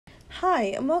Hi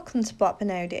and welcome to Blackburn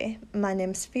Audi. My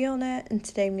name's Fiona and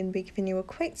today I'm going to be giving you a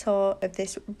quick tour of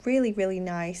this really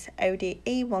nice Audi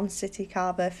A1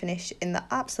 Citycarver finished in the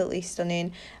absolutely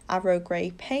stunning arrow grey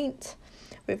paint.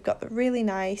 We've got the really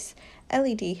nice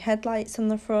LED headlights on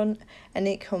the front and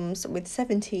it comes with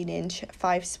 17-inch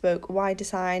 5-spoke wide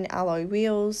design alloy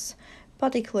wheels,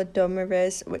 body coloured door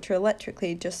mirrors which are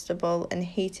electrically adjustable and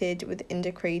heated with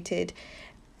integrated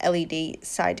LED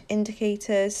side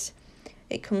indicators.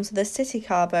 It comes with a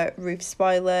Citycarver roof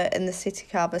spoiler and the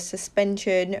Citycarver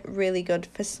suspension, really good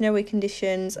for snowy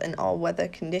conditions and all weather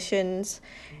conditions.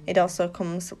 It also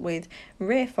comes with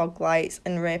rear fog lights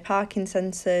and rear parking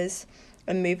sensors.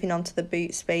 And moving on to the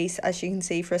boot space, as you can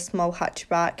see for a small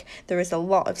hatchback, there is a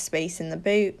lot of space in the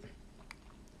boot.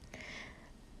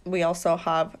 We also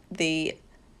have the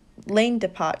lane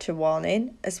departure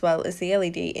warning as well as the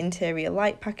LED interior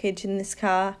light package in this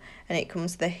car, and it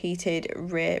comes with a heated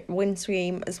rear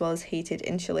windscreen as well as heated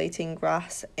insulating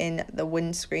glass in the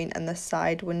windscreen and the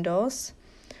side windows.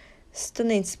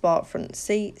 Stunning sport front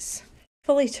seats,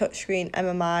 fully touchscreen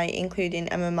MMI including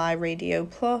MMI Radio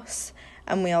Plus,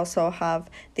 and we also have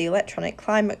the electronic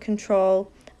climate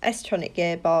control, S-tronic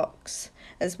gearbox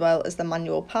as well as the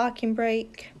manual parking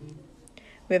brake.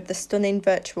 We have the stunning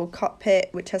virtual cockpit,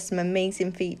 which has some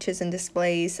amazing features and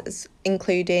displays,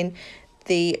 including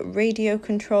the radio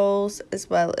controls, as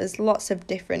well as lots of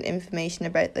different information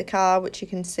about the car, which you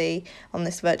can see on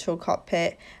this virtual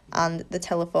cockpit, and the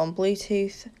telephone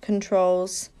Bluetooth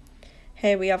controls.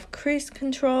 Here we have cruise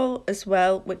control as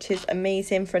well, which is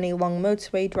amazing for any long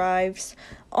motorway drives,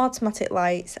 automatic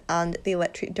lights and the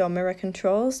electric door mirror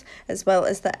controls, as well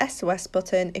as the SOS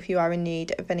button if you are in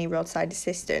need of any roadside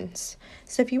assistance.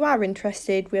 So if you are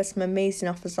interested, we have some amazing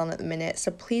offers on at the minute, so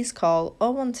please call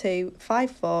 012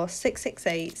 54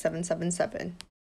 668 777.